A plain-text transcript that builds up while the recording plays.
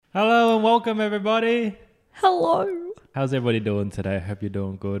welcome everybody. Hello. How's everybody doing today? I hope you're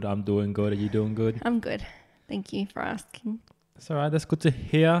doing good. I'm doing good. Are you doing good? I'm good. Thank you for asking. It's all right. That's good to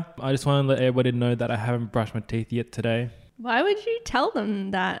hear. I just want to let everybody know that I haven't brushed my teeth yet today. Why would you tell them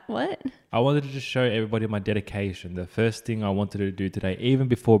that? What? I wanted to just show everybody my dedication. The first thing I wanted to do today, even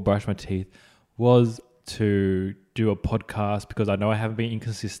before brush my teeth, was to do a podcast because I know I haven't been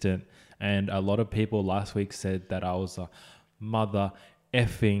inconsistent. And a lot of people last week said that I was a mother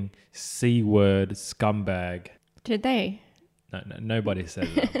effing C-word scumbag. Did they? No, nobody said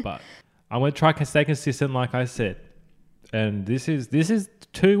that. But I'm going to try to stay consistent like I said. And this is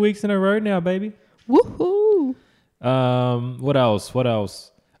 2 weeks in a row now, baby. Woohoo! What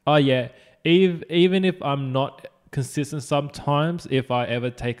else? Oh yeah, even if I'm not consistent sometimes, if I ever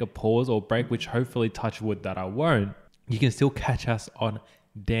take a pause or break, which hopefully touch wood that I won't, you can still catch us on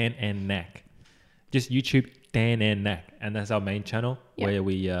Dan and Knack. Just YouTube Dan and Knack, and that's our main channel. Yep. Where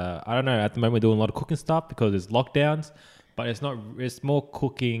we I don't know, at the moment we're doing a lot of cooking stuff because there's lockdowns, but it's more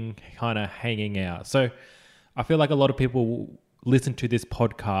cooking, kind of hanging out. So I feel like a lot of people listen to this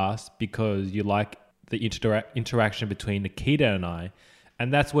podcast because you like the interaction between Nikita and I,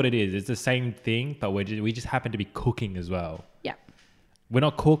 and that's what it is. It's the same thing, but we just happen to be cooking as well. Yeah. We're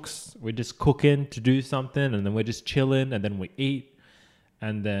not cooks. We're just cooking to do something, and then we're just chilling, and then we eat,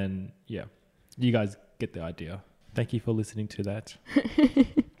 and then yeah, you guys get the idea. Thank you for listening to that.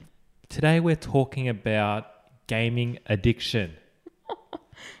 Today we're talking about gaming addiction.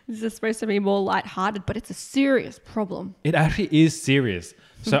 This is supposed to be more lighthearted, but it's a serious problem. It actually is serious.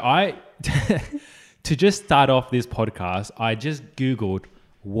 So to just start off this podcast, I just Googled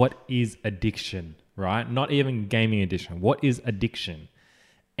what is addiction, right? Not even gaming addiction. What is addiction?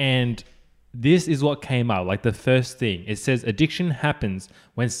 And this is what came out, like the first thing. It says addiction happens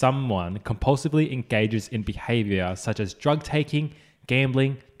when someone compulsively engages in behavior such as drug taking,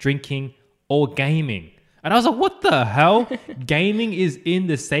 gambling, drinking, or gaming. And I was like, what the hell? Gaming is in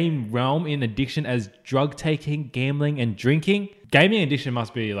the same realm in addiction as drug taking, gambling, and drinking? Gaming addiction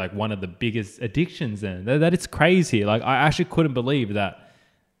must be like one of the biggest addictions then. That it's crazy. Like I actually couldn't believe that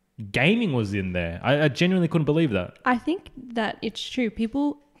gaming was in there. I genuinely couldn't believe that. I think that it's true.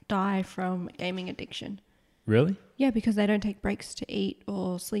 People die from gaming addiction. Really? Yeah, because they don't take breaks to eat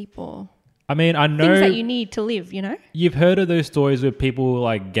or sleep or... I mean, I know... things that you need to live, you know? You've heard of those stories where people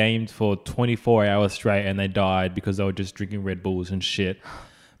like gamed for 24 hours straight and they died because they were just drinking Red Bulls and shit.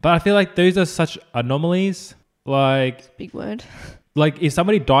 But I feel like those are such anomalies. Like... Big word. Like if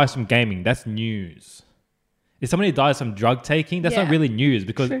somebody dies from gaming, that's news. If somebody dies from drug taking, that's not really news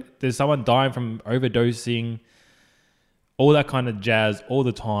because there's someone dying from overdosing, all that kind of jazz all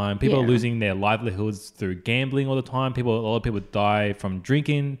the time. People are losing their livelihoods through gambling all the time. A lot of people die from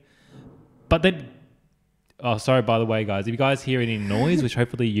drinking. But then, oh, sorry, by the way, guys. If you guys hear any noise, which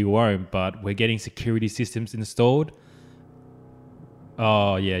hopefully you won't, but we're getting security systems installed.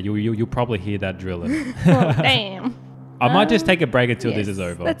 Oh, yeah, you'll probably hear that drilling. Oh, damn. I might just take a break until this is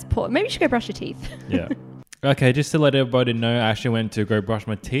over. Let's pause. Maybe you should go brush your teeth. Yeah. Okay, just to let everybody know, I actually went to go brush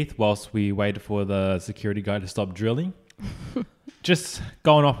my teeth whilst we waited for the security guy to stop drilling. Just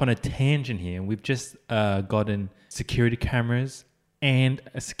going off on a tangent here. We've just gotten security cameras and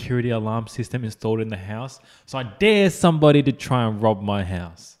a security alarm system installed in the house. So I dare somebody to try and rob my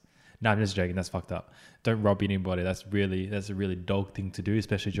house. No, I'm just joking. That's fucked up. Don't rob anybody. That's a really dog thing to do,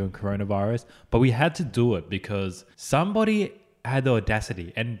 especially during coronavirus. But we had to do it because somebody had the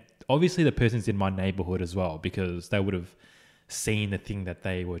audacity, and obviously the person's in my neighborhood as well because they would have seen the thing that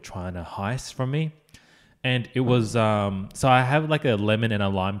they were trying to heist from me. And it was, so I have like a lemon and a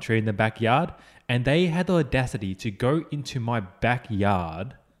lime tree in the backyard, and they had the audacity to go into my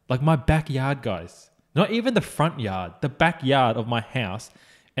backyard, like my backyard, guys, not even the front yard, the backyard of my house,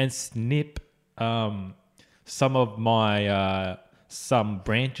 and snip some of my, some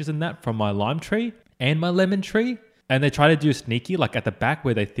branches and that from my lime tree and my lemon tree. And they try to do sneaky, like at the back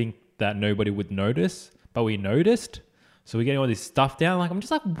where they think that nobody would notice, but we noticed. So we're getting all this stuff down. Like, I'm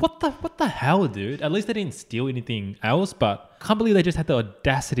just like, what the hell, dude? At least they didn't steal anything else, but I can't believe they just had the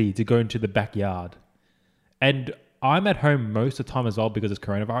audacity to go into the backyard. And I'm at home most of the time as well because it's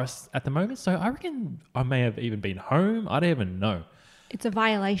coronavirus at the moment. So I reckon I may have even been home. I don't even know. It's a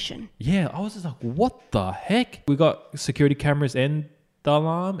violation. Yeah, I was just like, what the heck? We got security cameras and the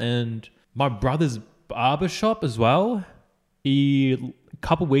alarm, and my brother's barber shop as well. A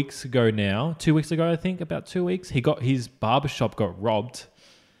couple weeks ago now, 2 weeks ago, I think, about 2 weeks, his barbershop got robbed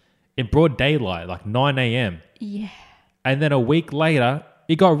in broad daylight, like 9 a.m. Yeah. And then a week later,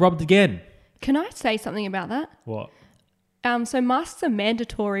 it got robbed again. Can I say something about that? What? So masks are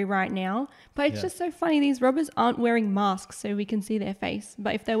mandatory right now, but it's just so funny. These robbers aren't wearing masks so we can see their face.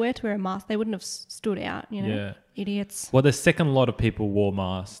 But if they were to wear a mask, they wouldn't have stood out, you know? Yeah. Idiots. Well, the second lot of people wore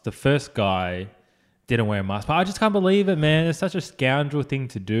masks. The first guy didn't wear a mask. But I just can't believe it, man. It's such a scoundrel thing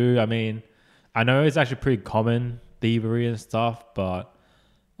to do. I mean, I know it's actually pretty common, thievery and stuff, but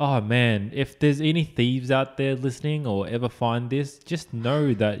oh man, if there's any thieves out there listening or ever find this, just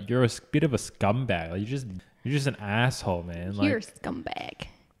know that you're a bit of a scumbag. Like, you're just an asshole, man. You're a scumbag.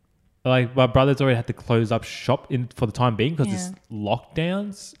 Like my brother's already had to close up shop for the time being because it's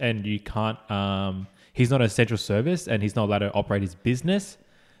lockdowns and you can't. He's not an essential service and he's not allowed to operate his business.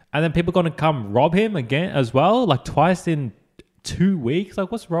 And then people are going to come rob him again as well, like twice in 2 weeks.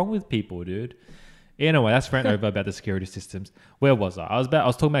 Like, what's wrong with people, dude? Anyway, that's rant over about the security systems. Where was I? I was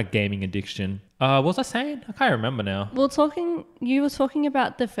talking about gaming addiction. What was I saying? I can't remember now. You were talking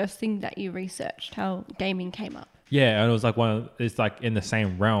about the first thing that you researched, how gaming came up. Yeah, and it was like it's like in the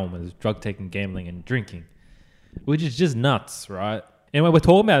same realm as drug taking, gambling, and drinking, which is just nuts, right? Anyway, we're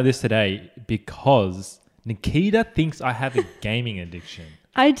talking about this today because Nikita thinks I have a gaming addiction.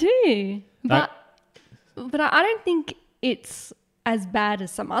 I do, but I don't think it's as bad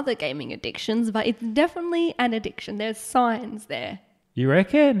as some other gaming addictions, but it's definitely an addiction. There's signs there. You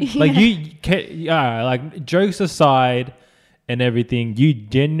reckon? Yeah. Like jokes aside and everything, you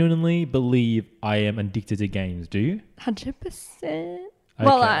genuinely believe I am addicted to games, do you? 100%. Okay.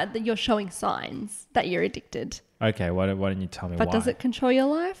 Well, you're showing signs that you're addicted. Okay, why don't you tell me why? But does it control your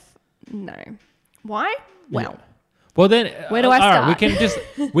life? No. Why? Well. Yeah. Well then, where do I start?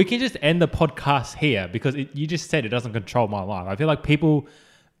 Right, we can just end the podcast here because you just said it doesn't control my life. I feel like people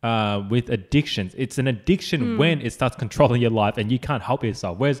with addictions, it's an addiction when it starts controlling your life and you can't help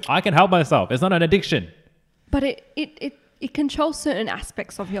yourself. Whereas I can help myself. It's not an addiction. But it controls certain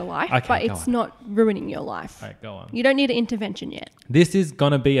aspects of your life, okay, but it's not ruining your life. All right, go on. You don't need an intervention yet. This is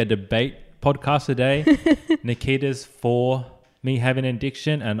gonna be a debate podcast today. Nikita's for me having an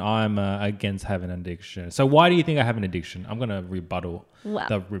addiction and I'm against having an addiction. So why do you think I have an addiction? I'm going to rebut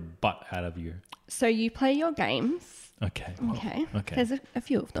out of you. So you play your games. Okay. Okay. Okay. There's a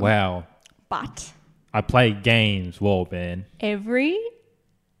few of them. Wow. But I play games. Whoa, man. every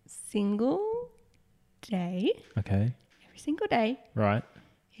single day. Okay. Every single day. Right.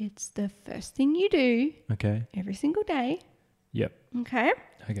 It's the first thing you do. Okay. Every single day. Yep. Okay.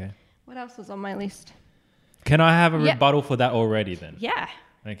 Okay. What else was on my list? Can I have a rebuttal for that already then? Yeah.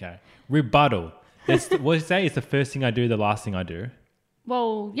 Okay. Rebuttal. What you say is the first thing I do, the last thing I do.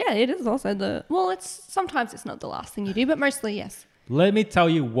 Well, yeah, it is also sometimes it's not the last thing you do, but mostly yes. Let me tell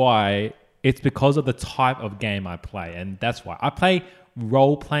you why. It's because of the type of game I play. And that's why. I play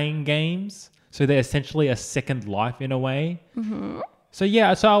role-playing games. So they're essentially a second life in a way. Mm-hmm. So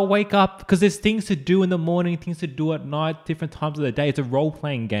I'll wake up because there's things to do in the morning, things to do at night, different times of the day. It's a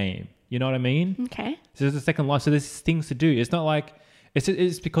role-playing game. You know what I mean? Okay. So there's a second life. So there's things to do. It's not like...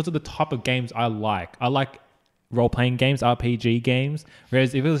 It's because of the type of games I like. I like role-playing games, RPG games.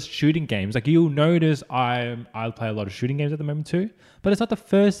 Whereas if it was shooting games, like you'll notice I play a lot of shooting games at the moment too. But it's not the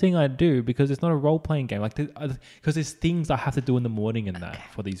first thing I do because it's not a role-playing game. Like because there's things I have to do in the morning and that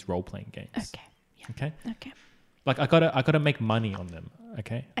for these role-playing games. Okay. Yeah. Okay? Okay. Like I gotta make money on them.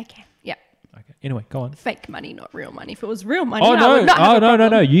 Okay? Okay. Yeah. Okay. Anyway, go on. Fake money, not real money. If it was real money, Oh I would not have a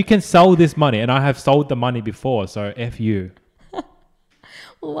problem. no. You can sell this money, and I have sold the money before. So F you.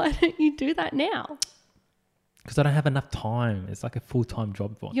 Why don't you do that now? Because I don't have enough time. It's like a full-time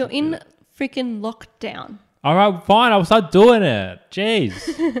job for. You're in freaking lockdown. All right, fine. I'll start doing it.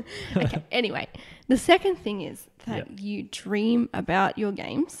 Jeez. Okay. Anyway, the second thing is that you dream about your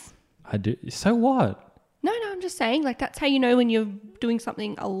games. I do. So what? No, I'm just saying, like, that's how you know when you're doing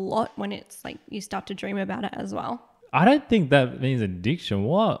something a lot, when it's like you start to dream about it as well. I don't think that means addiction.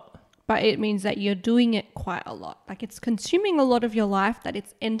 What? But it means that you're doing it quite a lot. Like, it's consuming a lot of your life, that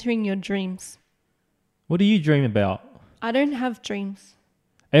it's entering your dreams. What do you dream about? I don't have dreams.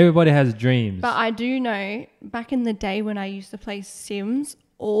 Everybody has dreams. But I do know, back in the day when I used to play Sims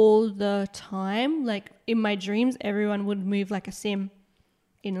all the time, like, in my dreams, everyone would move like a Sim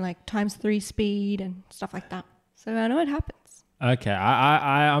in like ×3 speed and stuff like that. So I know it happens. Okay,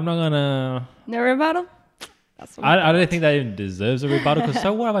 I'm not gonna... No rebuttal? That's what I don't think that even deserves a rebuttal because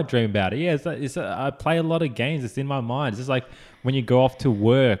so what if I dream about it? Yeah, I play a lot of games. It's in my mind. It's just like when you go off to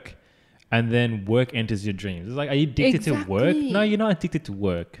work and then work enters your dreams. It's like, are you addicted to work? No, you're not addicted to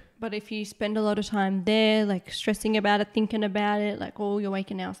work. But if you spend a lot of time there, like stressing about it, thinking about it, like all your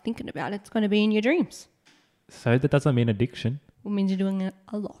waking hours thinking about it, it's going to be in your dreams. So that doesn't mean addiction. It means you're doing it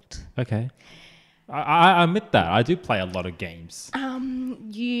a lot. Okay. I admit that. I do play a lot of games.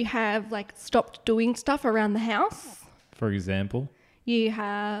 You have like stopped doing stuff around the house. For example? You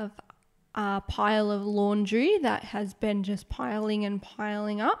have a pile of laundry that has been just piling and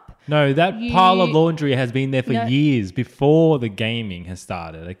piling up. No, that pile of laundry has been there for years before the gaming has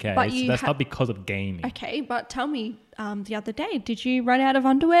started, okay? But So that's not because of gaming. Okay, but tell me, the other day, did you run out of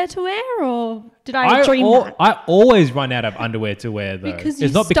underwear to wear, or did I dream that? I always run out of underwear to wear, though. Because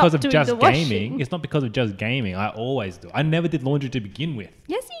it's not because of doing just the gaming. washing. It's not because of just gaming. I always do. I never did laundry to begin with.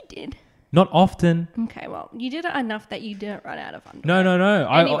 Yes, you did. Not often. Okay, well, you did it enough that you didn't run out of underwear. No.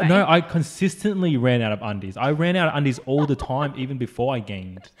 Anyway. I consistently ran out of undies. I ran out of undies all the time, even before I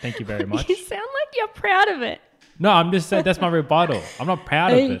gamed. Thank you very much. You sound like you're proud of it. No, I'm just saying that's my rebuttal. I'm not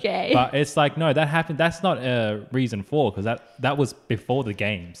proud of Okay. it. But it's like, no, that happened. That's not a reason for, because that was before the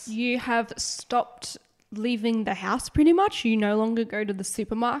games. You have stopped leaving the house pretty much. You no longer go to the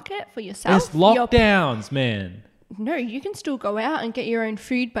supermarket for yourself. It's lockdowns, man. No, you can still go out and get your own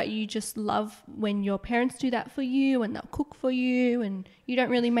food, but you just love when your parents do that for you and they'll cook for you and you don't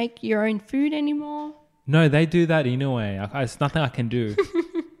really make your own food anymore. No, they do that anyway. It's nothing I can do.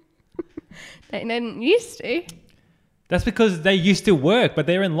 They didn't used to. That's because they used to work, but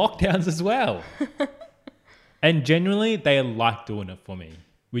they're in lockdowns as well. And generally, they like doing it for me.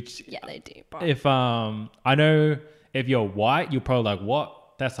 Which, yeah, they do. But if I know if you're white, you're probably like, what?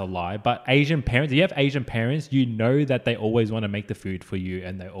 That's a lie. But Asian parents, if you have Asian parents, you know that they always want to make the food for you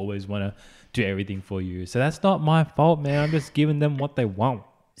and they always want to do everything for you. So that's not my fault, man. I'm just giving them what they want.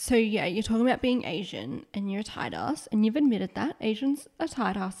 So yeah, you're talking about being Asian and you're a tight ass, and you've admitted that Asians are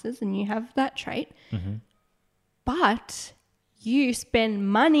tight asses and you have that trait. Mm-hmm. But you spend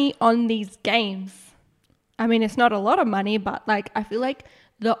money on these games. I mean, it's not a lot of money, but like I feel like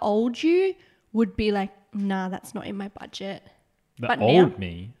the old you would be like, nah, that's not in my budget. The old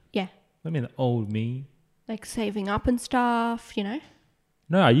me? Yeah. I mean, the old me? Like saving up and stuff, you know?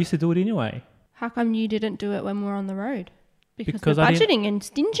 No, I used to do it anyway. How come you didn't do it when we were on the road? Because of budgeting and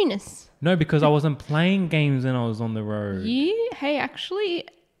stinginess. No, because I wasn't playing games when I was on the road. Actually,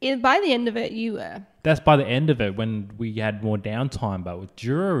 by the end of it, you were. That's by the end of it when we had more downtime, but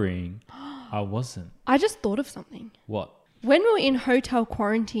during, I wasn't. I just thought of something. What? When we were in hotel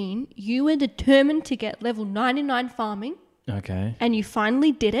quarantine, you were determined to get level 99 farming. Okay. And you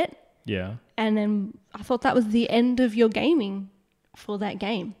finally did it. Yeah. And then I thought that was the end of your gaming for that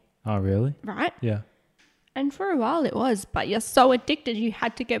game. Oh, really? Right? Yeah. And for a while it was, but you're so addicted you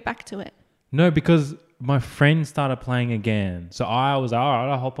had to go back to it. No, because my friend started playing again. So I was, all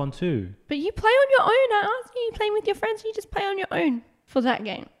right, I'll hop on too. But you play on your own. I asked you playing with your friends. You just play on your own for that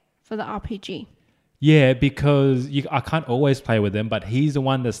game, for the RPG. Yeah, because I can't always play with him, but he's the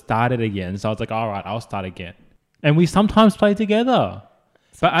one that started again. So I was like, all right, I'll start again. And we sometimes play together.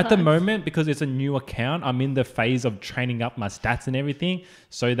 But at the moment, because it's a new account, I'm in the phase of training up my stats and everything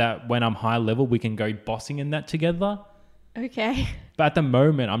so that when I'm high level, we can go bossing in that together. Okay. But at the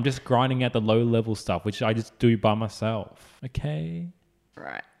moment, I'm just grinding out the low level stuff, which I just do by myself. Okay?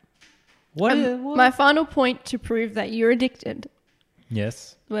 Right. What? My final point to prove that you're addicted.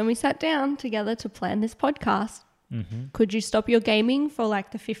 Yes. When we sat down together to plan this podcast, Mm-hmm. could you stop your gaming for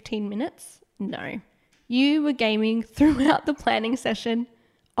like the 15 minutes? No. You were gaming throughout the planning session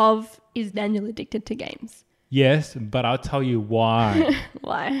of is Daniel addicted to games? Yes, but I'll tell you why.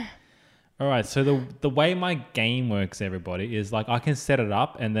 Why? All right, so the way my game works, everybody, is like I can set it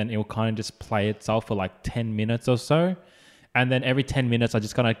up and then it will kind of just play itself for like 10 minutes or so. And then every 10 minutes, I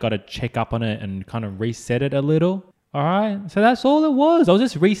just kind of got to check up on it and kind of reset it a little. All right, so that's all it was. I was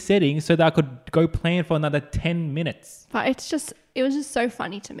just resetting so that I could go plan for another 10 minutes. But it was just so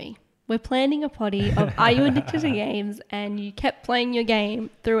funny to me. We're planning a potty of are you addicted to games, and you kept playing your game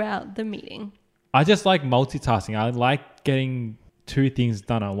throughout the meeting. I just like multitasking. I like getting two things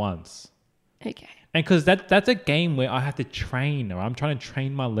done at once. Okay. And because that's a game where I have to train, or I'm trying to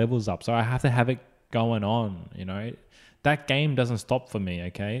train my levels up. So I have to have it going on, you know. That game doesn't stop for me,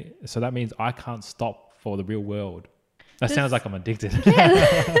 okay? So that means I can't stop for the real world. That sounds like I'm addicted.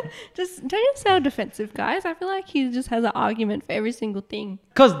 Yeah. Just don't sound defensive, guys. I feel like he just has an argument for every single thing.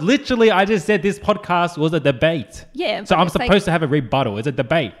 Because literally I just said this podcast was a debate. Yeah. So I'm supposed to have a rebuttal. It's a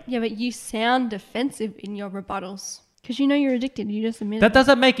debate. Yeah, but you sound defensive in your rebuttals. Because you know you're addicted. You just admit That it.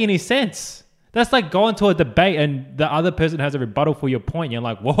 doesn't make any sense. That's like going to a debate and the other person has a rebuttal for your point. You're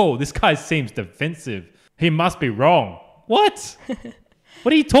like, whoa, this guy seems defensive. He must be wrong. What?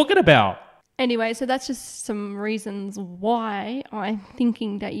 What are you talking about? Anyway, so that's just some reasons why I'm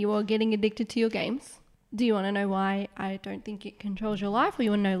thinking that you are getting addicted to your games. Do you want to know why I don't think it controls your life, or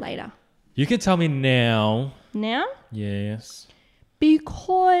you want to know later? You can tell me now. Now? Yes.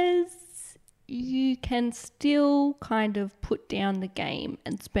 Because you can still kind of put down the game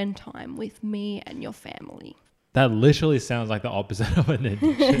and spend time with me and your family. That literally sounds like the opposite of an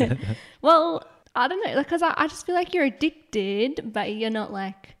addiction. Well, I don't know, because I just feel like you're addicted, but you're not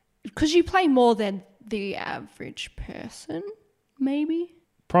like, because you play more than the average person, maybe.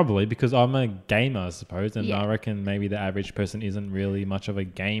 Probably because I'm a gamer, I suppose, and Yeah. I reckon maybe the average person isn't really much of a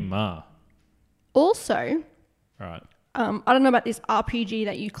gamer. Also, Right. I don't know about this RPG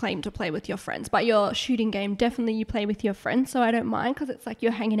that you claim to play with your friends, but your shooting game, definitely you play with your friends, so I don't mind because it's like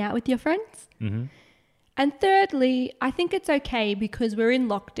you're hanging out with your friends. Mm-hmm. And thirdly, I think it's okay because we're in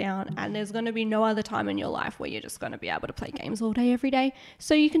lockdown and there's going to be no other time in your life where you're just going to be able to play games all day, every day.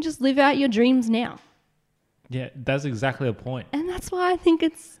 So you can just live out your dreams now. Yeah, that's exactly the point. And that's why I think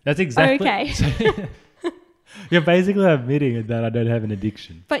it's That's exactly okay. You're basically admitting that I don't have an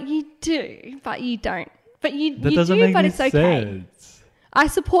addiction. But you do, but you don't. But you That you doesn't do, make but any it's okay. sense. I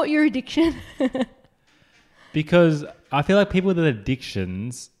support your addiction. Because I feel like people with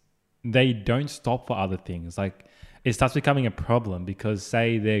addictions, they don't stop for other things. Like it starts becoming a problem because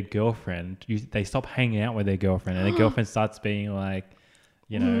say their girlfriend, they stop hanging out with their girlfriend and their girlfriend starts being like,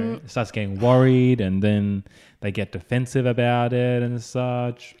 you know, starts getting worried and then they get defensive about it and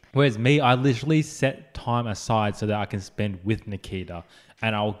such. Whereas me, I literally set time aside so that I can spend with Nikita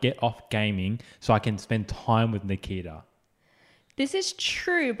and I'll get off gaming so I can spend time with Nikita. This is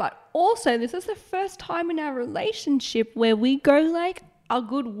true, but also this is the first time in our relationship where we go like a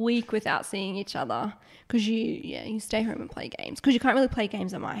good week without seeing each other because you stay home and play games because you can't really play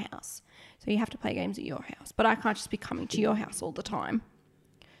games at my house. So you have to play games at your house, but I can't just be coming to your house all the time.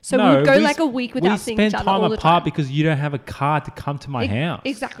 So we'd go like a week without seeing each other all the time. We spend time apart because you don't have a car to come to my house.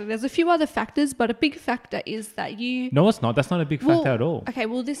 Exactly. There's a few other factors, but a big factor is that you... No, it's not. That's not a big factor at all. Okay,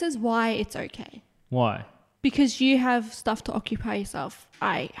 well, this is why it's okay. Why? Because you have stuff to occupy yourself.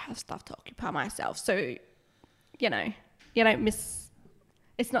 I have stuff to occupy myself. So, you don't miss...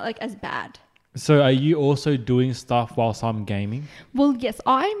 It's not like as bad. So are you also doing stuff whilst I'm gaming? Well, yes,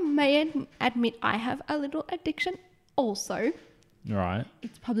 I may admit I have a little addiction also. Right.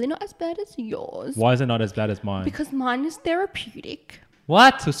 It's probably not as bad as yours. Why is it not as bad as mine? Because mine is therapeutic.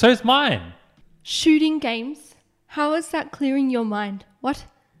 What? So is mine. Shooting games. How is that clearing your mind? What?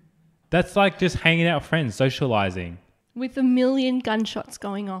 That's like just hanging out with friends, socializing. With a million gunshots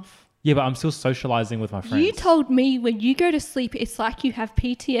going off. Yeah, but I'm still socializing with my friends. You told me when you go to sleep, it's like you have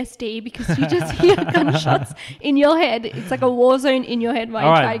PTSD because you just hear gunshots in your head. It's like a war zone in your head while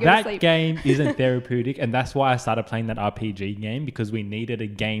you try to go to sleep. That game isn't therapeutic, and that's why I started playing that RPG game because we needed a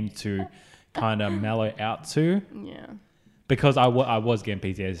game to kind of mellow out to. Yeah. Because I was getting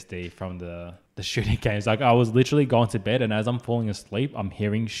PTSD from the shooting games. Like I was literally going to bed, and as I'm falling asleep, I'm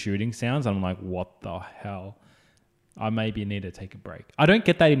hearing shooting sounds. And I'm like, what the hell? I maybe need to take a break. I don't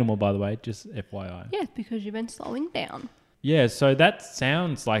get that anymore, by the way, just FYI. Yeah, because you've been slowing down. Yeah, so that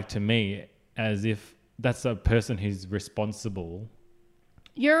sounds like to me as if that's a person who's responsible.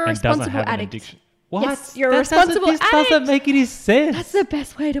 You're a and doesn't responsible have an addict. addiction. What? Yes, you're a responsible addict. This doesn't make any sense. That's the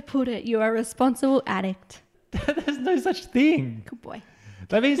best way to put it. You are a responsible addict. There's no such thing. Good boy.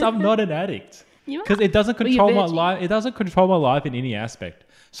 That means I'm not an addict. You are. Because it doesn't control my life. It doesn't control my life in any aspect.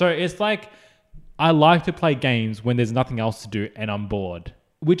 So it's like I like to play games when there's nothing else to do and I'm bored,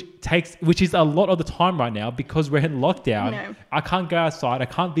 which is a lot of the time right now because we're in lockdown. No. I can't go outside. I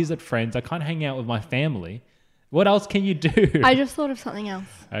can't visit friends. I can't hang out with my family. What else can you do? I just thought of something else.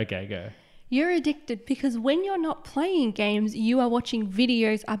 Okay, go. You're addicted because when you're not playing games, you are watching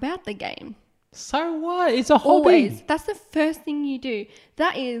videos about the game. So what? It's a hobby. Always. That's the first thing you do.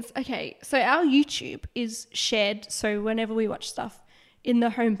 That is, okay, so our YouTube is shared. So whenever we watch stuff in the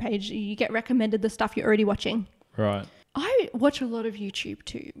homepage, you get recommended the stuff you're already watching. Right. I watch a lot of YouTube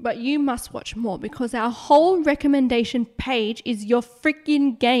too, but you must watch more because our whole recommendation page is your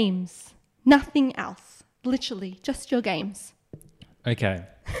freaking games. Nothing else. Literally, just your games. Okay.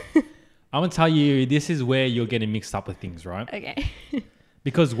 I'm going to tell you, this is where you're getting mixed up with things, right? Okay.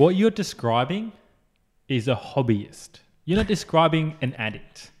 Because what you're describing is a hobbyist. You're not describing an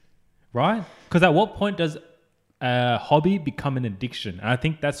addict, right? Because at what point does a hobby become an addiction? And I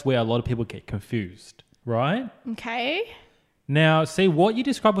think that's where a lot of people get confused, right? Okay. Now, see, what you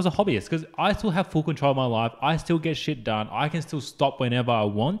describe as a hobbyist, because I still have full control of my life. I still get shit done. I can still stop whenever I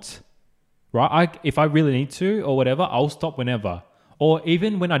want, right? If I really need to or whatever, I'll stop whenever. Or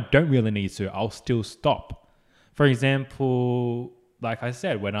even when I don't really need to, I'll still stop. For example, like I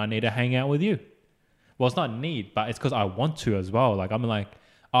said, when I need to hang out with you. Well, it's not need, but it's because I want to as well. Like I'm like,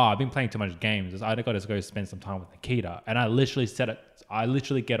 oh, I've been playing too much games. I got to go spend some time with Nikita. And I literally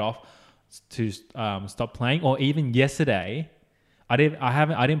get off to stop playing. Or even yesterday, I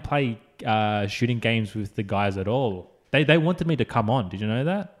didn't play shooting games with the guys at all. They wanted me to come on. Did you know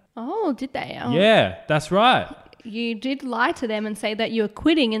that? Oh, did they? Oh. Yeah, that's right. you did lie to them and say that you were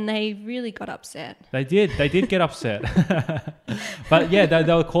quitting, and they really got upset. They did get upset. But yeah,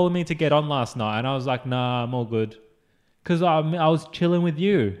 they were calling me to get on last night, and I was like, nah, I'm all good. Because I was chilling with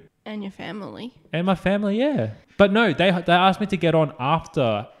you. And your family. And my family, yeah. But no, they asked me to get on after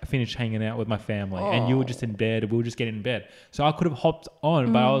I finished hanging out with my family. And you were just in bed, we were just getting in bed. So I could have hopped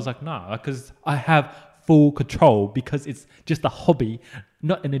on, but I was like, nah, because I have full control, because it's just a hobby,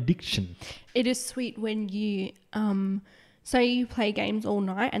 not an addiction. It is sweet when you, say you play games all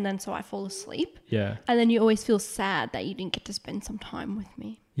night and then so I fall asleep. Yeah. And then you always feel sad that you didn't get to spend some time with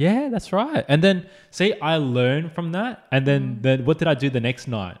me. Yeah, that's right. And then, see, I learned from that. And then what did I do the next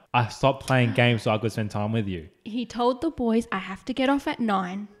night? I stopped playing games so I could spend time with you. He told the boys, I have to get off at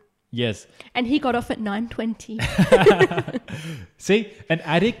 9. Yes. And he got off at 9:20. See, an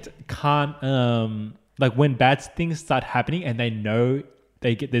addict can't, like when bad things start happening and they know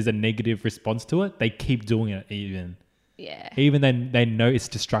there's a negative response to it, they keep doing it even. Yeah. Even then they know it's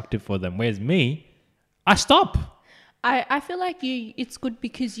destructive for them. Whereas me, I stop. I feel like it's good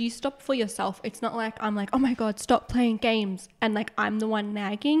because you stop for yourself. It's not like I'm like, oh my God, stop playing games. And like, I'm the one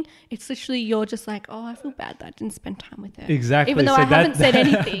nagging. It's literally, you're just like, oh, I feel bad that I didn't spend time with her. Exactly. Even though I haven't said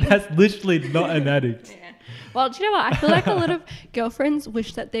anything. That's literally not an addict. Yeah. Well, do you know what? I feel like a lot of girlfriends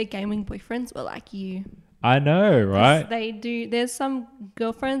wish that their gaming boyfriends were like you. I know, right? They do. There's some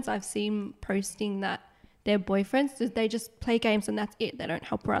girlfriends I've seen posting that their boyfriends, they just play games and that's it. They don't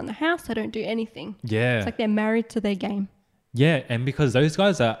help around the house. They don't do anything. Yeah. It's like they're married to their game. Yeah, and because those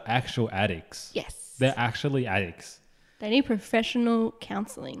guys are actual addicts. Yes. They're actually addicts. They need professional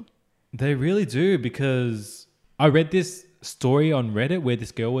counseling. They really do, because I read this story on Reddit where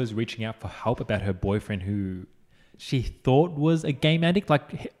this girl was reaching out for help about her boyfriend who she thought was a game addict.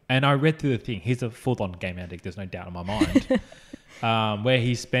 And I read through the thing. He's a full-on game addict. There's no doubt in my mind. Where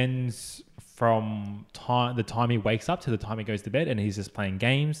he spends from the time he wakes up to the time he goes to bed, and he's just playing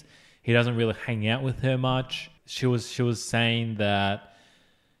games. He doesn't really hang out with her much. She was saying that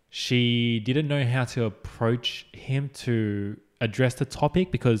she didn't know how to approach him to address the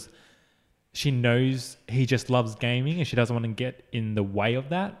topic, because she knows he just loves gaming and she doesn't want to get in the way of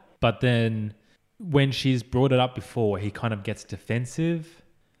that. But then when she's brought it up before, he kind of gets defensive.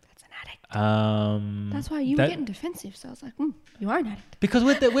 That's an addict. That's why you were getting defensive. So I was like, you are an addict. Because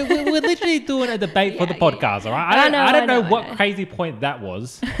we're literally doing a debate for the podcast, all right? I don't know what crazy point that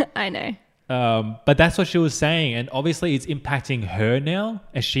was. I know. But that's what she was saying. And obviously it's impacting her now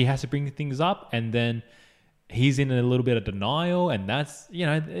as she has to bring things up. And then he's in a little bit of denial. And that's,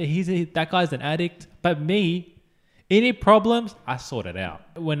 that guy's an addict. But me, any problems, I sort it out.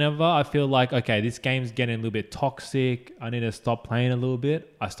 Whenever I feel like, okay, this game's getting a little bit toxic, I need to stop playing a little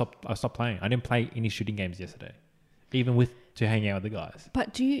bit, I stop playing. I didn't play any shooting games yesterday, even to hang out with the guys.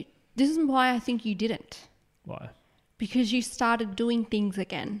 But this is why I think you didn't. Why? Because you started doing things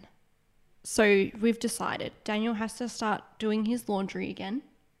again. So we've decided Daniel has to start doing his laundry again.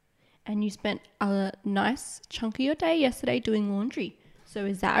 And you spent a nice chunk of your day yesterday doing laundry. So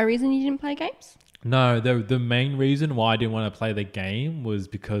is that a reason you didn't play games? No, the main reason why I didn't want to play the game was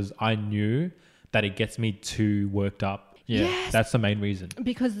because I knew that it gets me too worked up. Yeah, yes. That's the main reason.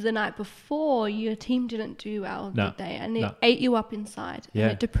 Because the night before, your team didn't do well, did they? And it ate you up inside. Yeah.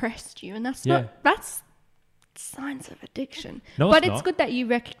 And it depressed you. And that's that's signs of addiction. No, but it's good that you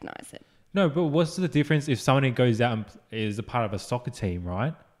recognize it. No, but what's the difference if someone goes out and is a part of a soccer team,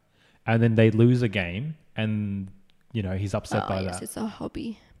 right? And then they lose a game and, he's upset by that. It's a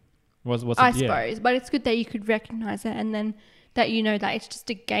hobby. I suppose. But it's good that you could recognize it and then that you know that it's just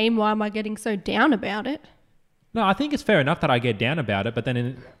a game. Why am I getting so down about it? No, I think it's fair enough that I get down about it. But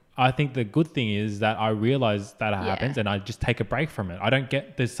then I think the good thing is that I realize that it happens and I just take a break from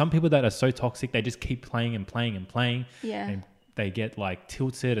it. There's some people that are so toxic, they just keep playing and playing and playing. Yeah. And they get like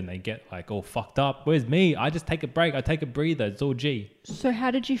tilted and they get like all fucked up. Whereas me, I just take a break. I take a breather. It's all G. So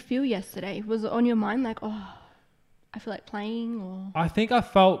how did you feel yesterday? Was it on your mind like, oh, I feel like playing? Or I think I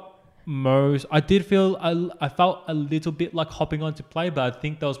felt I felt a little bit like hopping on to play, but I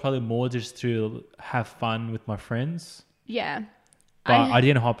think that was probably more just to have fun with my friends. Yeah. But I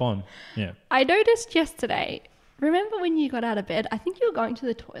didn't hop on. Yeah. I noticed yesterday, remember when you got out of bed, I think you were going to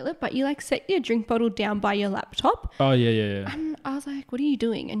the toilet, but you like set your drink bottle down by your laptop. Oh, yeah. And I was like, what are you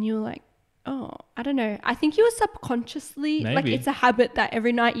doing? And you were like, oh, I don't know. I think you were subconsciously, Maybe. like it's a habit that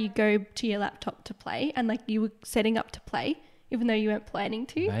every night you go to your laptop to play and like you were setting up to play. Even though you weren't planning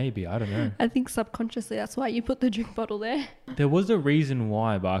to. Maybe, I don't know. I think subconsciously that's why you put the drink bottle there. There was a reason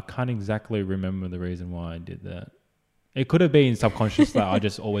why, but I can't exactly remember the reason why I did that. It could have been subconscious that I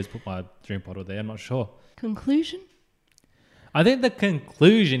just always put my drink bottle there. I'm not sure. Conclusion? I think the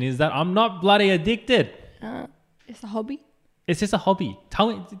conclusion is that I'm not bloody addicted. It's a hobby. It's just a hobby.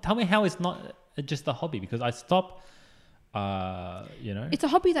 Tell me how it's not just a hobby, because I stop, It's a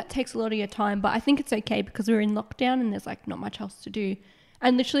hobby that takes a lot of your time, but I think it's okay because we're in lockdown and there's like not much else to do.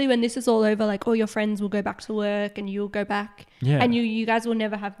 And literally when this is all over, like all your friends will go back to work and you'll go back and you guys will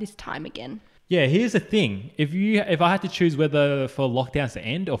never have this time again. Yeah, here's the thing. If I had to choose whether for lockdowns to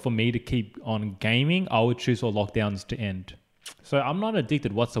end or for me to keep on gaming, I would choose for lockdowns to end. So I'm not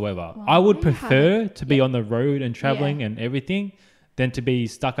addicted whatsoever. Well, I would prefer to be on the road and traveling Yeah. and everything than to be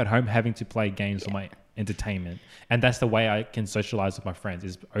stuck at home having to play games for my entertainment. And that's the way I can socialize with my friends,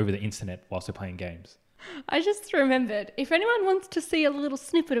 is over the internet whilst we're playing games. I just remembered, if anyone wants to see a little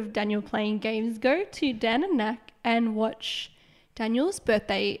snippet of Daniel playing games, go to Dan and Knack and watch Daniel's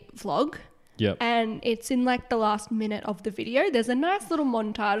birthday vlog. Yep. And it's in like the last minute of the video. There's a nice little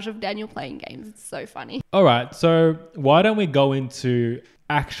montage of Daniel playing games. It's so funny. All right. So why don't we go into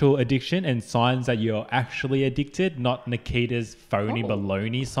actual addiction and signs that you're actually addicted, not Nikita's phony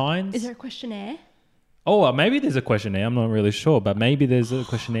baloney signs? Is there a questionnaire? Oh, maybe there's a questionnaire. I'm not really sure, but maybe there's a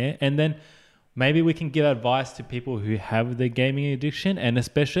questionnaire. And then maybe we can give advice to people who have the gaming addiction. And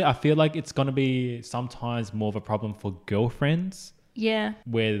especially, I feel like it's going to be sometimes more of a problem for girlfriends. Yeah.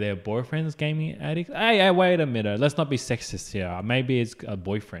 Where their boyfriend's gaming addicts. Hey, wait a minute. Let's not be sexist here. Maybe it's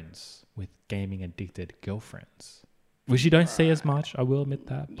boyfriends with gaming addicted girlfriends, which you don't see as much. I will admit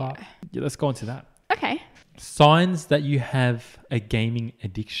that. But yeah, let's go on to that. Okay. Signs that you have a gaming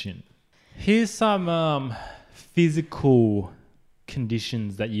addiction. Here's some physical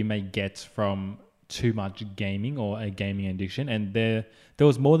conditions that you may get from too much gaming or a gaming addiction. And there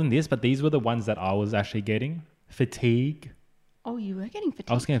was more than this, but these were the ones that I was actually getting. Fatigue. Oh, you were getting fatigued?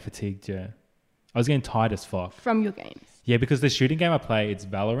 I was getting fatigued, yeah. I was getting tired as fuck. From your games? Yeah, because the shooting game I play, it's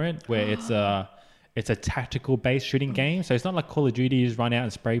Valorant, where it's a tactical based shooting game. So it's not like Call of Duty, you just run out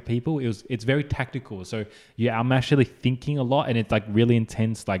and spray people. It's very tactical. So yeah, I'm actually thinking a lot, and it's like really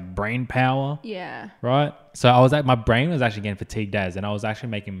intense, like brain power. Yeah. Right? So my brain was actually getting fatigued and I was actually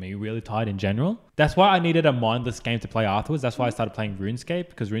making me really tired in general. That's why I needed a mindless game to play afterwards. That's why I started playing RuneScape,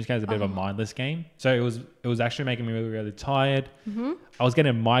 because RuneScape is a bit of a mindless game. So it was actually making me really, really tired. Mm-hmm. I was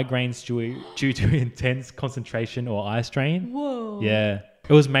getting migraines due to intense concentration or eye strain. Whoa. Yeah.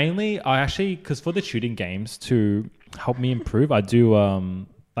 It was mainly, because for the shooting games, to help me improve, I do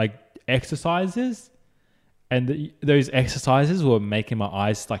like exercises. And those exercises were making my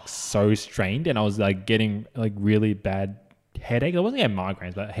eyes like so strained, and I was like getting like really bad headache. I wasn't getting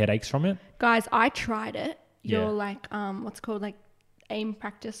migraines, but headaches from it. Guys, I tried it. Your like what's called like aim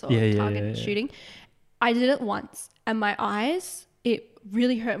practice or target shooting. I did it once, and my eyes, it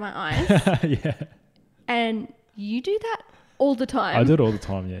really hurt my eyes. Yeah. And you do that all the time. I do it all the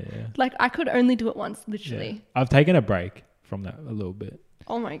time. Yeah. Like I could only do it once, literally. Yeah. I've taken a break from that a little bit.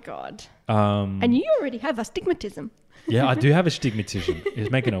 Oh my God. And you already have astigmatism. Yeah, I do have astigmatism.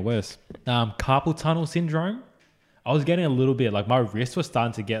 It's making it worse. Carpal tunnel syndrome. I was getting a little bit, like my wrist was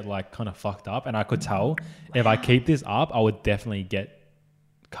starting to get like kind of fucked up, and I could tell if I keep this up, I would definitely get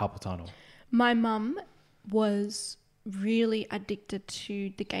carpal tunnel. My mum was really addicted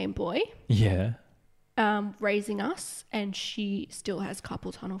to the Game Boy. Yeah. Raising us, and she still has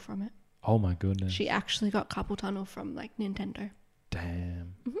carpal tunnel from it. Oh my goodness. She actually got carpal tunnel from like Nintendo.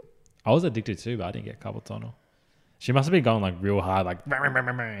 Damn. Mm-hmm. I was addicted too, but I didn't get carpal tunnel. She must have been going like real hard, like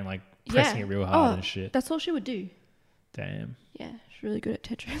and like pressing it real hard and shit. That's all she would do. Damn. Yeah, she's really good at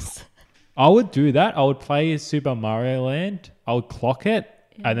Tetris. I would do that. I would play Super Mario Land. I would clock it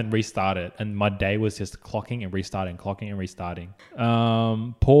and then restart it. And my day was just clocking and restarting, clocking and restarting.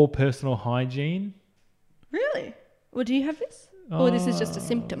 Poor personal hygiene. Really? Well, do you have this? Or this is just a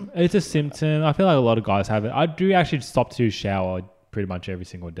symptom? It's a symptom. I feel like a lot of guys have it. I do actually stop to shower pretty much every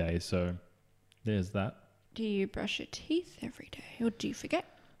single day. So there's that. Do you brush your teeth every day, or do you forget?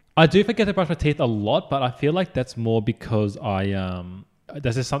 I do forget to brush my teeth a lot, but I feel like that's more because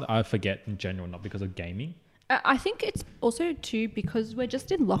that's just something I forget in general, not because of gaming. I think it's also too because we're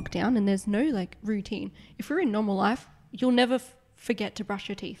just in lockdown and there's no like routine. If we're in normal life, you'll never forget to brush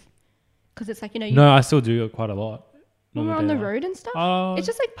your teeth, because it's like, No, I still do it quite a lot. When we're on the road and stuff, it's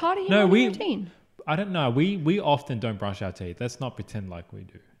just like part of your routine. I don't know. We often don't brush our teeth. Let's not pretend like we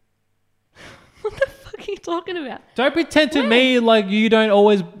do. What the fuck are you talking about? Don't pretend to me like you don't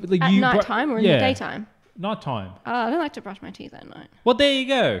always... Like, at night time or in the daytime? Night time. I don't like to brush my teeth at night. Well, there you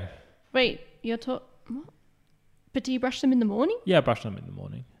go. Wait, what? But do you brush them in the morning? Yeah, I brush them in the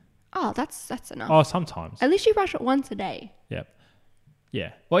morning. Oh, that's enough. Oh, sometimes. At least you brush it once a day. Yep.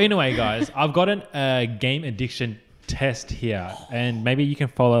 Yeah. Well, anyway, guys, I've got a game addiction test here, and maybe you can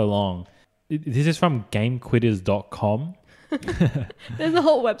follow along. This is from gamequitters.com. There's a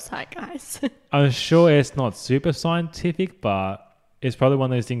whole website, guys. I'm sure it's not super scientific, but it's probably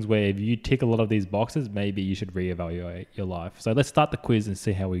one of those things where if you tick a lot of these boxes, maybe you should reevaluate your life. So let's start the quiz and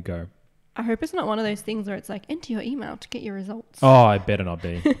see how we go. I hope it's not one of those things where it's like, enter your email to get your results. Oh, it better not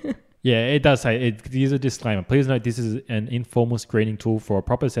be. Yeah, it does say, it gives a disclaimer. Please note this is an informal screening tool. For a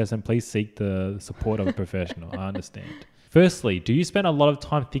proper assessment, please seek the support of a professional. I understand. Firstly, do you spend a lot of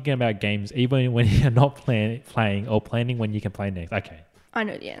time thinking about games even when you're not playing or planning when you can play next? Okay. I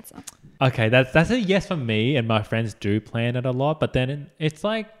know the answer. Okay, that's a yes for me, and my friends do plan it a lot, but then it's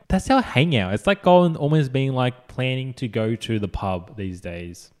like, that's our hangout. It's like going, almost being like planning to go to the pub these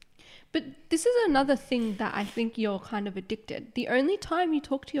days. But this is another thing that I think you're kind of addicted. The only time you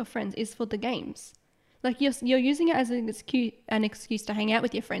talk to your friends is for the games. Like you're using it as an excuse to hang out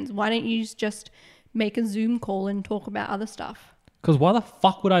with your friends. Why don't you just make a Zoom call and talk about other stuff? Because why the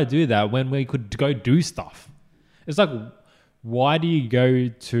fuck would I do that when we could go do stuff? It's like, why do you go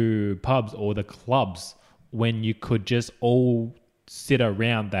to pubs or the clubs when you could just all sit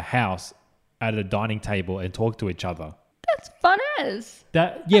around the house at a dining table and talk to each other? That's fun as.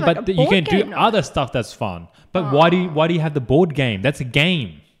 That yeah, like but a you can board do game other stuff that's fun. But why do you have the board game? That's a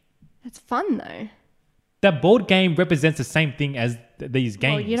game. That's fun though. That board game represents the same thing as these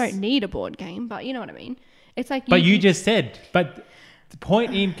games. Well, you don't need a board game, but you know what I mean. It's like. But you just said. But the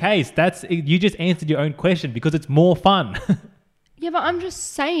point in case you just answered your own question because it's more fun. Yeah, but I'm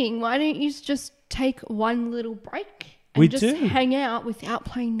just saying, why don't you just take one little break and hang out without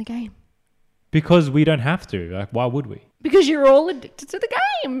playing the game? Because we don't have to. Like, why would we? Because you're all addicted to the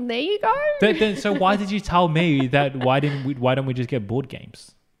game. There you go. So why did you tell me that? Why don't we just get board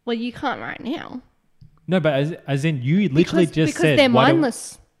games? Well, you can't right now. No, but as in you literally said because they're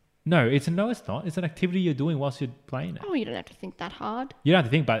mindless. No, it's not. It's an activity you're doing whilst you're playing it. Oh, you don't have to think that hard. You don't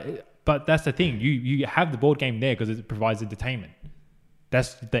have to think, but that's the thing. You have the board game there because it provides entertainment.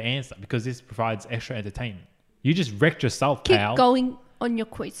 That's the answer, because this provides extra entertainment. You just wrecked yourself, pal. Keep going on your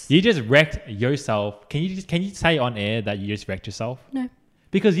quiz. You just wrecked yourself. Can you say on air that you just wrecked yourself? No.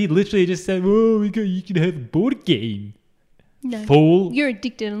 Because you literally just said, "Oh, you can have a board game." No. Fool. You're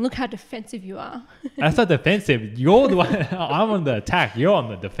addicted, and look how defensive you are. That's not defensive. You're the one. I'm on the attack. You're on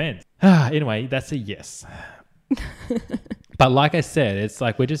the defense. Anyway, that's a yes. But like I said, it's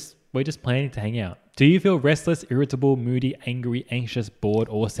like we're just planning to hang out. Do you feel restless, irritable, moody, angry, anxious, bored,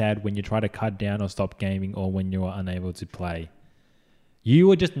 or sad when you try to cut down or stop gaming, or when you are unable to play? You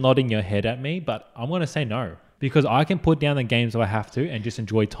were just nodding your head at me, but I'm going to say no. Because I can put down the games if I have to and just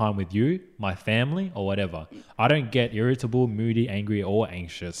enjoy time with you, my family, or whatever. I don't get irritable, moody, angry, or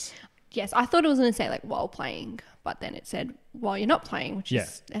anxious. Yes, I thought it was going to say like while playing, but then it said while you're not playing, which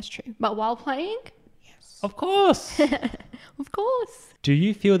is that's true. But while playing, yes. Of course. Of course. Do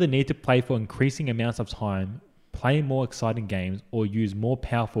you feel the need to play for increasing amounts of time, play more exciting games, or use more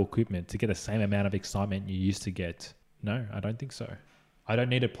powerful equipment to get the same amount of excitement you used to get? No, I don't think so. I don't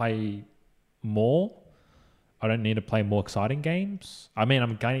need to play more. I don't need to play more exciting games. I mean,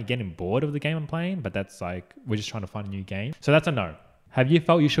 I'm kind of getting bored of the game I'm playing, but that's like, we're just trying to find a new game. So that's a no. Have you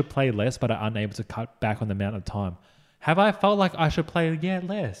felt you should play less but are unable to cut back on the amount of time? Have I felt like I should play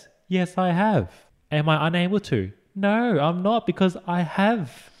less? Yes, I have. Am I unable to? No, I'm not, because I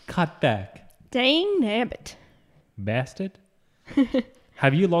have cut back. Dang nabbit. Bastard.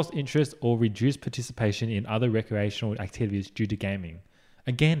 Have you lost interest or reduced participation in other recreational activities due to gaming?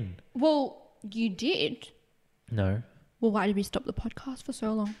 Again. Well, you did. No. Well, why did we stop the podcast for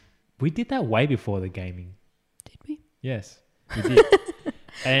so long? We did that way before the gaming. Did we? Yes, we did.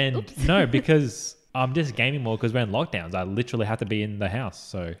 And no, because I'm just gaming more because we're in lockdowns. I literally have to be in the house.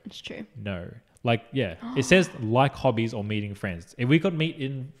 So it's true. No. Like, yeah. It says like hobbies or meeting friends. If we could meet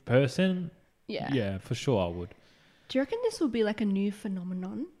in person, yeah, for sure I would. Do you reckon this will be like a new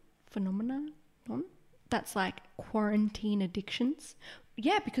phenomenon? That's like quarantine addictions?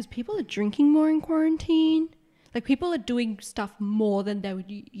 Yeah, because people are drinking more in quarantine. Like, people are doing stuff more than they would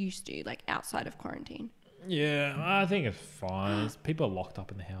used to, like, outside of quarantine. Yeah, I think it's fine. People are locked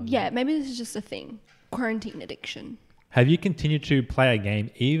up in the house. Yeah, maybe this is just a thing. Quarantine addiction. Have you continued to play a game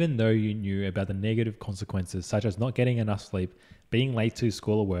even though you knew about the negative consequences, such as not getting enough sleep, being late to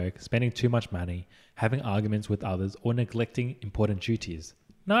school or work, spending too much money, having arguments with others, or neglecting important duties?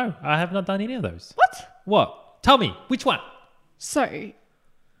 No, I have not done any of those. What? Tell me, which one? So,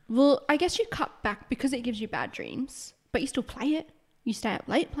 well, I guess you cut back because it gives you bad dreams, but you still play it. You stay up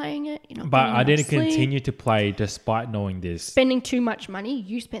late playing it. But I didn't continue to play despite knowing this. Spending too much money.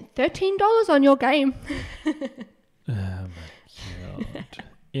 You spent $13 on your game. Oh my God.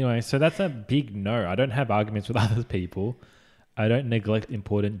 Anyway, so that's a big no. I don't have arguments with other people. I don't neglect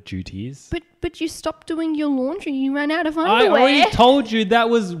important duties. But you stopped doing your laundry. You ran out of I underwear. already told you that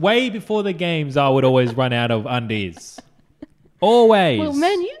was way before the games. I would always run out of undies. Always. Well,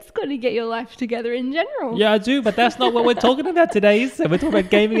 man, you just got to get your life together in general. Yeah, I do, but that's not what we're talking about today, is it? We're talking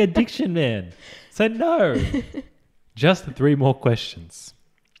about gaming addiction, man. So no. Just 3 more questions.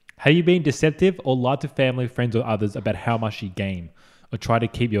 Have you been deceptive or lied to family, friends, or others about how much you game, or try to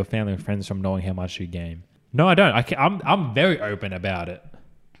keep your family and friends from knowing how much you game? No, I don't. I'm very open about it.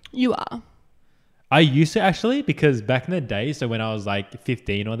 You are. I used to actually, because back in the day, so when I was like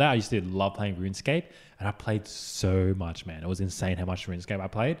 15 or that, I used to love playing RuneScape, and I played so much, man. It was insane how much RuneScape I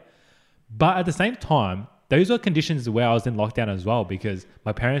played. But at the same time, those were conditions where I was in lockdown as well, because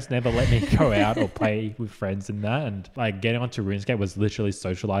my parents never let me go out or play with friends and that. And like getting onto RuneScape was literally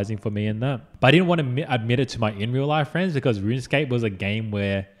socializing for me and that. But I didn't want to admit it to my in real life friends, because RuneScape was a game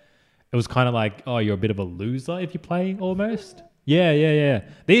where it was kind of like, oh, you're a bit of a loser if you play almost. Yeah.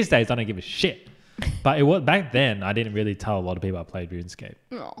 These days, I don't give a shit. But it was back then, I didn't really tell a lot of people I played RuneScape.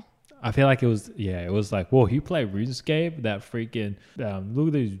 Oh. I feel like it was like, whoa, you play RuneScape? That freaking, look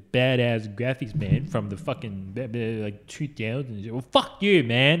at those badass graphics, man, from the fucking, like, 2000s. Well, fuck you,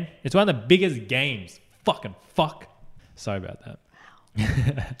 man. It's one of the biggest games. Fucking fuck. Sorry about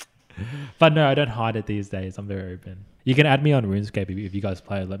that. But no, I don't hide it these days. I'm very open. You can add me on RuneScape if you guys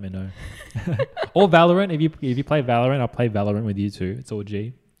play it. Let me know. Or Valorant. If you play Valorant, I'll play Valorant with you too. It's all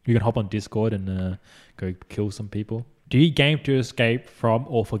G. You can hop on Discord and go kill some people. Do you game to escape from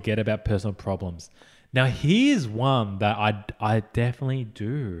or forget about personal problems? Now, here's one that I definitely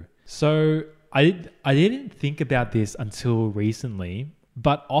do. So I didn't think about this until recently,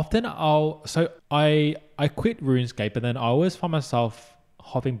 but often I quit RuneScape, and then I always find myself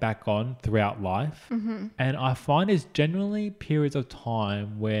hopping back on throughout life. Mm-hmm. And I find it's generally periods of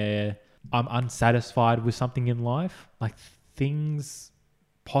time where I'm unsatisfied with something in life, like things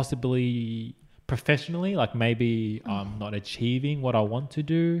possibly professionally, like maybe I'm not achieving what I want to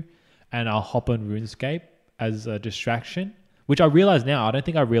do, and I'll hop on RuneScape as a distraction, which I realize now. I don't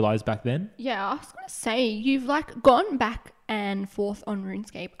think I realized back then. Yeah, I was going to say, you've like gone back and forth on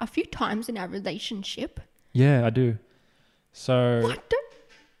RuneScape a few times in our relationship. Yeah, I do. So...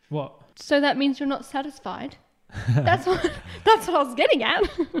 What? So that means you're not satisfied? That's what I was getting at.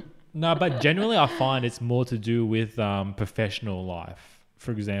 No, but generally I find it's more to do with professional life.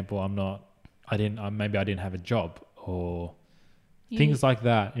 For example, maybe I didn't have a job or things like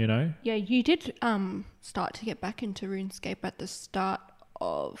that, you know? Yeah, you did start to get back into RuneScape at the start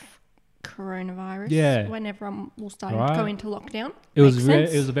of coronavirus. Yeah. When everyone will start to go into lockdown. It was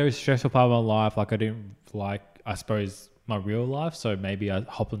a very stressful part of my life. Like I didn't like, I suppose, my real life. So maybe I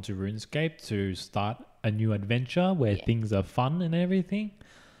hopped into RuneScape to start a new adventure where things are fun and everything.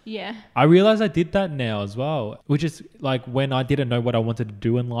 Yeah. I realize I did that now as well, which is like when I didn't know what I wanted to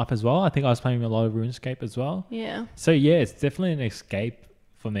do in life as well. I think I was playing a lot of RuneScape as well. Yeah. So yeah, it's definitely an escape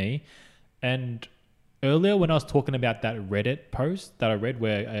for me. And earlier when I was talking about that Reddit post that I read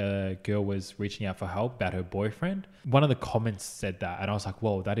where a girl was reaching out for help about her boyfriend, one of the comments said that, and I was like,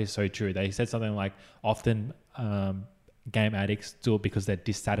 whoa, that is so true. They said something like, often game addicts do it because they're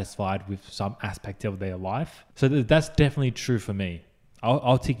dissatisfied with some aspect of their life. So that's definitely true for me.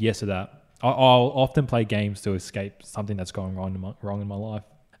 I'll tick yes to that. I'll often play games to escape something that's going wrong in my life.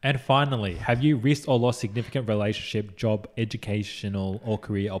 And finally, have you risked or lost significant relationship, job, educational, or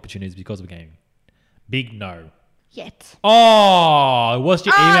career opportunities because of gaming? Big no. Yet. Oh, what's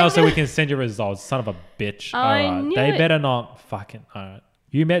your email so we can send your results? Son of a bitch. All right. They better not fucking... All right.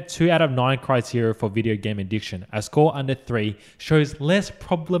 You met 2 out of 9 criteria for video game addiction. A score under 3 shows less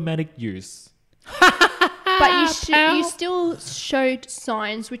problematic use. But you still showed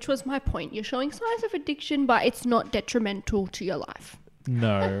signs, which was my point. You're showing signs of addiction, but it's not detrimental to your life.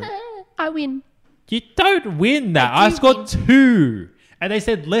 No. I win. You don't win that. I scored 2. And they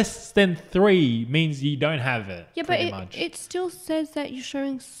said less than 3 means you don't have it. Yeah, but it still says that you're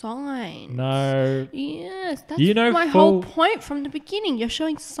showing signs. No. Yes, that's my whole point from the beginning. You're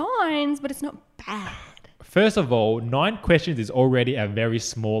showing signs, but it's not bad. First of all, 9 questions is already a very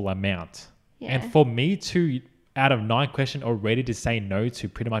small amount. Yeah. And for me to, out of 9 questions already, to say no to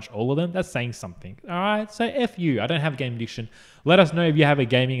pretty much all of them, that's saying something. All right, so F you. I don't have a game addiction. Let us know if you have a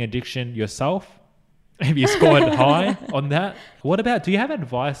gaming addiction yourself. If you scored high on that. What about, do you have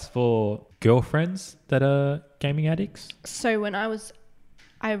advice for girlfriends that are gaming addicts? So when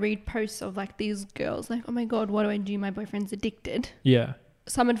I read posts of like these girls like, oh my God, what do I do? My boyfriend's addicted. Yeah.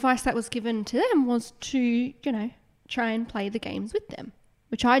 Some advice that was given to them was to, try and play the games with them.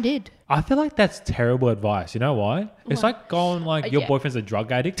 Which I did. I feel like that's terrible advice. You know why? It's like going like your boyfriend's a drug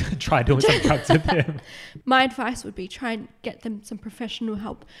addict. Try doing some drugs with him. My advice would be try and get them some professional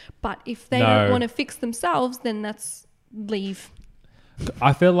help. But if they don't want to fix themselves, then that's leave.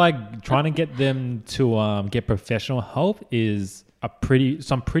 I feel like trying to get them to get professional help is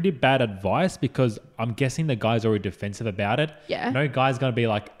some pretty bad advice, because I'm guessing the guy's already defensive about it. Yeah. No guy's gonna be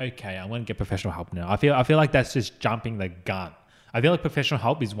like, okay, I'm gonna get professional help now. I feel like that's just jumping the gun. I feel like professional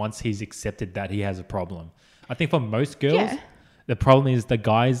help is once he's accepted that he has a problem. I think for most girls, the problem is the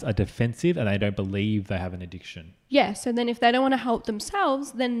guys are defensive and they don't believe they have an addiction. Yeah. So then if they don't want to help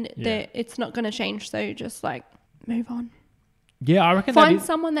themselves, then it's not going to change. So just like move on. Yeah, I reckon find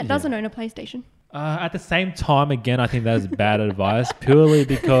someone that doesn't own a PlayStation. At the same time, again, I think that's bad advice, purely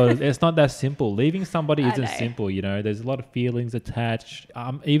because it's not that simple. Leaving somebody isn't simple, you know. There's a lot of feelings attached.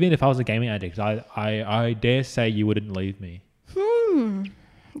 Even if I was a gaming addict, I dare say you wouldn't leave me.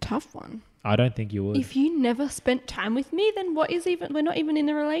 Tough one. I don't think you would. If you never spent time with me, then we're not even in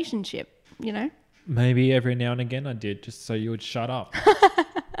a relationship, you know? Maybe every now and again I did, just so you would shut up.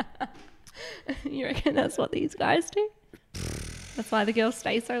 You reckon that's what these guys do? That's why the girls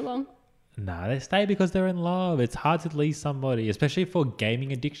stay so long? Nah, they stay because they're in love. It's hard to leave somebody, especially for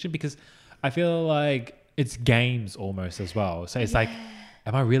gaming addiction, because I feel like it's games almost as well. So it's like,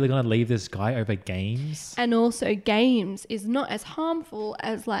 am I really going to leave this guy over games? And also games is not as harmful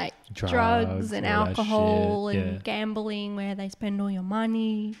as like drugs and alcohol and gambling, where they spend all your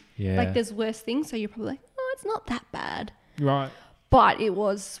money. Yeah. Like there's worse things. So you're probably like, oh, it's not that bad. Right. But it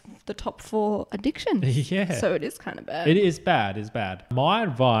was the top 4 addictions. Yeah. So it is kind of bad. It is bad. It's bad. My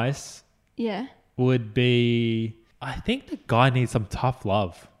advice would be, I think the guy needs some tough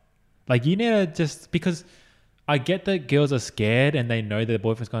love. Like you need to just, because I get that girls are scared and they know that their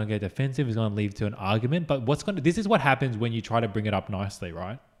boyfriend's going to get defensive, is going to lead to an argument. But this is what happens when you try to bring it up nicely,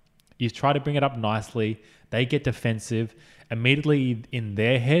 right? You try to bring it up nicely, they get defensive. Immediately in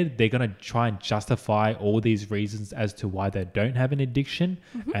their head, they're going to try and justify all these reasons as to why they don't have an addiction.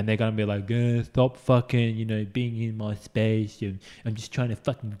 Mm-hmm. And they're going to be like, stop fucking, being in my space. I'm just trying to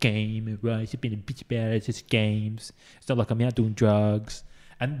fucking game, right? It's been a bitch about it. It's just games. It's not like I'm out doing drugs.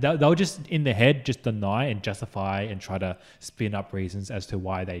 And they'll just, in their head, just deny and justify and try to spin up reasons as to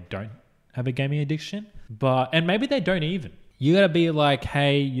why they don't have a gaming addiction. And maybe they don't even. You got to be like,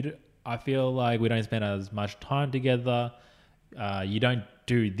 hey, I feel like we don't spend as much time together. You don't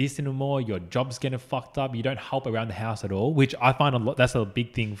do this anymore. Your job's getting fucked up. You don't help around the house at all, which I find that's a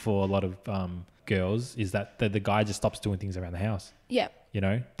big thing for a lot of girls, is that the guy just stops doing things around the house. Yeah.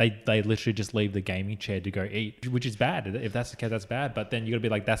 They literally just leave the gaming chair to go eat, which is bad. If that's the case, that's bad. But then you got to be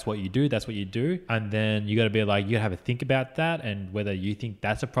like, that's what you do. That's what you do. And then you got to be like, you got to have a think about that and whether you think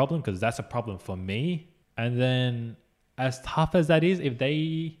that's a problem, because that's a problem for me. And then as tough as that is, if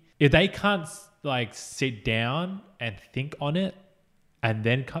they can't like sit down and think on it and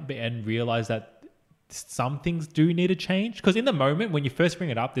then come and realize that some things do need to change, because in the moment when you first bring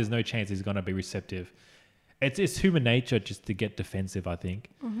it up, there's no chance he's going to be receptive. It's human nature just to get defensive, I think.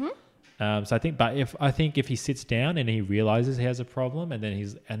 Mm-hmm. So I think if he sits down and he realizes he has a problem, and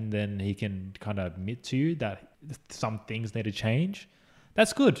then he can kind of admit to you that some things need to change,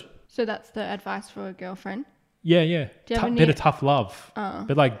 that's good. So that's the advice for a girlfriend. Yeah. Bit of tough love.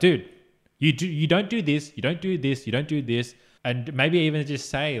 But like, dude, you don't do this, you don't do this, you don't do this. And maybe even just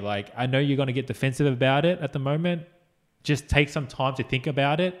say like, I know you're going to get defensive about it at the moment. Just take some time to think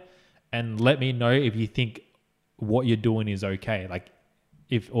about it and let me know if you think what you're doing is okay. Like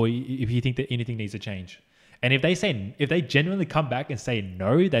if you think that anything needs to change. And if they genuinely come back and say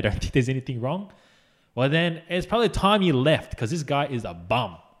no, they don't think there's anything wrong, well then it's probably time you left, because this guy is a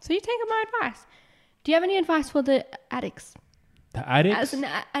bum. So you're taking my advice. Do you have any advice for the addicts? The addicts? As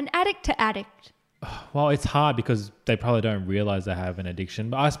an addict to addict. Well, it's hard because they probably don't realize they have an addiction.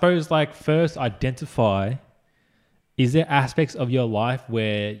 But I suppose like first identify, is there aspects of your life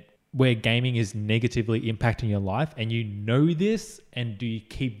where gaming is negatively impacting your life and you know this, and do you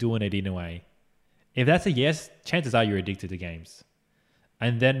keep doing it anyway? If that's a yes, chances are you're addicted to games.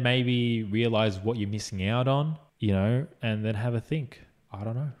 And then maybe realize what you're missing out on, and then have a think. I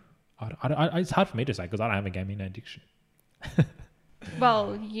don't know. It's hard for me to say because I don't have a gaming addiction.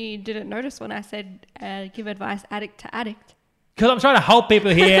 Well, you didn't notice when I said give advice addict to addict. Because I'm trying to help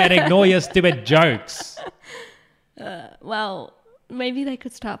people here and ignore your stupid jokes. Well, maybe they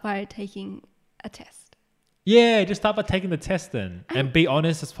could start by taking a test. Yeah, just start by taking the test then. And be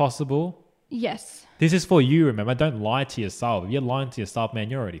honest as possible. Yes. This is for you, remember. Don't lie to yourself. If you're lying to yourself, man,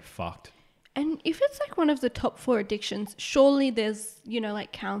 you're already fucked. And if it's like one of the top 4 addictions, surely there's,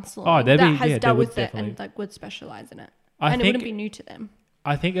 like counselling that has dealt with it and like would specialize in it. And it wouldn't be new to them.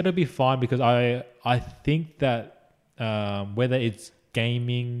 I think it'll be fine because I think that whether it's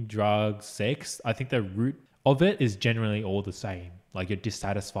gaming, drugs, sex, I think the root of it is generally all the same. Like you're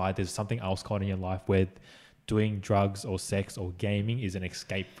dissatisfied. There's something else going on in your life where doing drugs or sex or gaming is an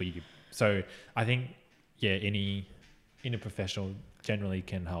escape for you. So I think, yeah, any professional generally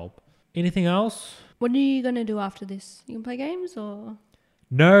can help. Anything else? What are you going to do after this? You can play games or?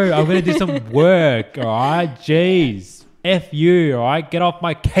 No, I'm going to do some work, all right? Jeez. F you, all right? Get off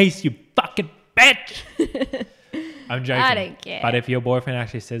my case, you fucking bitch. I'm joking. I don't care. But if your boyfriend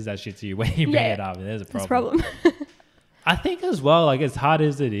actually says that shit to you when you bring it up, there's a problem. There's a problem. I think as well, like as hard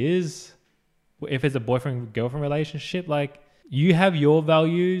as it is, if it's a boyfriend-girlfriend relationship, like you have your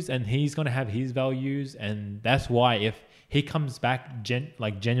values and he's going to have his values. And that's why if he comes back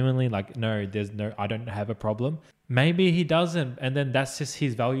genuinely like, no, I don't have a problem. Maybe he doesn't. And then that's just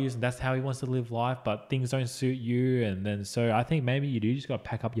his values and that's how he wants to live life. But things don't suit you. And then, so I think maybe you do just got to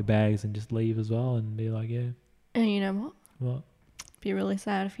pack up your bags and just leave as well and be like, yeah. And you know what? What? Be really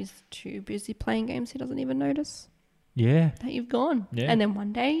sad if he's too busy playing games. He doesn't even notice. Yeah. That you've gone. Yeah. And then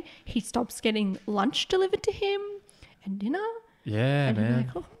one day he stops getting lunch delivered to him and dinner. Yeah, and man. you're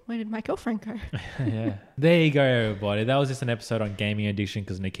like, oh, where did my girlfriend go? Yeah. There you go, everybody. That was just an episode on gaming addiction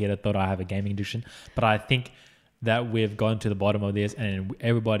because Nikita thought I have a gaming addiction. But I think that we've gone to the bottom of this and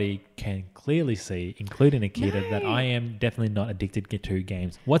everybody can clearly see, including Nikita, that I am definitely not addicted to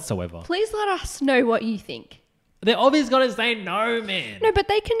games whatsoever. Please let us know what you think. They're obviously going to say no, man. No, but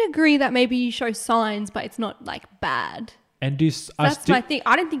they can agree that maybe you show signs, but it's not like bad. And that's my thing.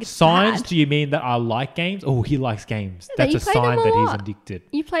 I don't think it's signs. bad. Do you mean that I like games? Oh, he likes games. Yeah, that's a sign that he's addicted.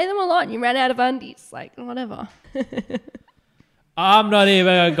 You play them a lot and you ran out of undies. Like, whatever. I'm not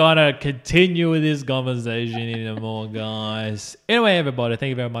even going to continue with this conversation anymore, guys. Anyway, everybody, thank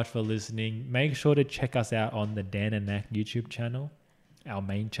you very much for listening. Make sure to check us out on the Dan and Nak YouTube channel, our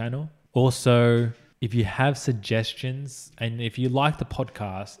main channel. Also, if you have suggestions and if you like the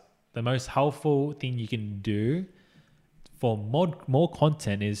podcast, the most helpful thing you can do for more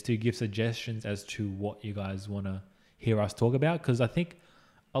content is to give suggestions as to what you guys want to hear us talk about. Because I think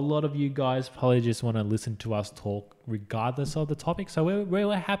a lot of you guys probably just want to listen to us talk regardless of the topic. So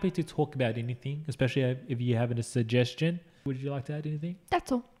we're happy to talk about anything, especially if you have a suggestion. Would you like to add anything?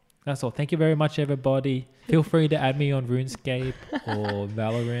 That's all. That's all. Thank you very much, everybody. Feel free to add me on RuneScape or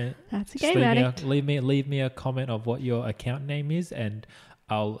Valorant. That's a game addict. Leave me a comment of what your account name is and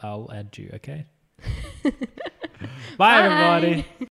I'll add you, okay? Bye, everybody.